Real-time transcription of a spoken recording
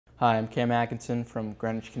Hi, I'm Cam Atkinson from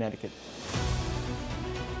Greenwich, Connecticut.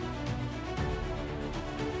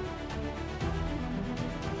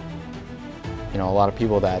 You know, a lot of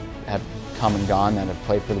people that have come and gone that have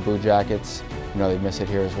played for the Blue Jackets, you know, they miss it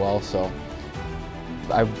here as well. So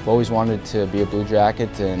I've always wanted to be a Blue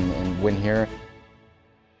Jacket and win here.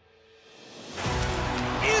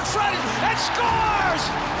 In front and scores!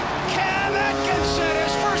 Cam Atkinson,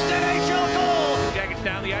 his first NHL goal. Jackets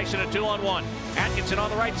down the ice in a 2-on-1. Atkinson on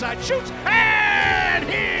the right side shoots, and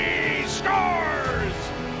he scores!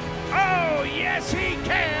 Oh, yes, he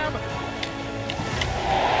can!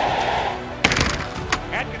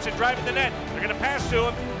 Atkinson driving the net. They're going to pass to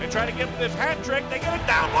him. They try to give him this hat trick. They get it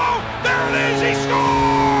down low. There it is. He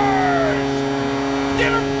scores!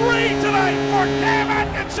 Give him 3 tonight for Cam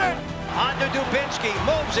Atkinson. On to Dubinsky,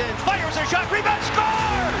 moves in, fires a shot, rebound,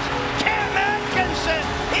 scores! Cam Atkinson,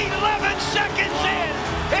 11 seconds in.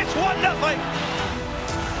 It's 1-0.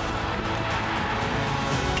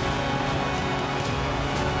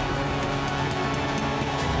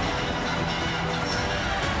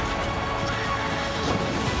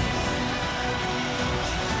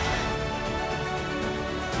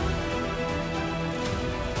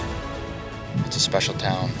 It's a special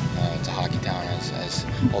town. It's a hockey town, as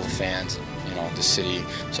all the fans, you know, the city.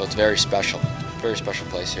 So it's very special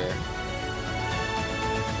place here.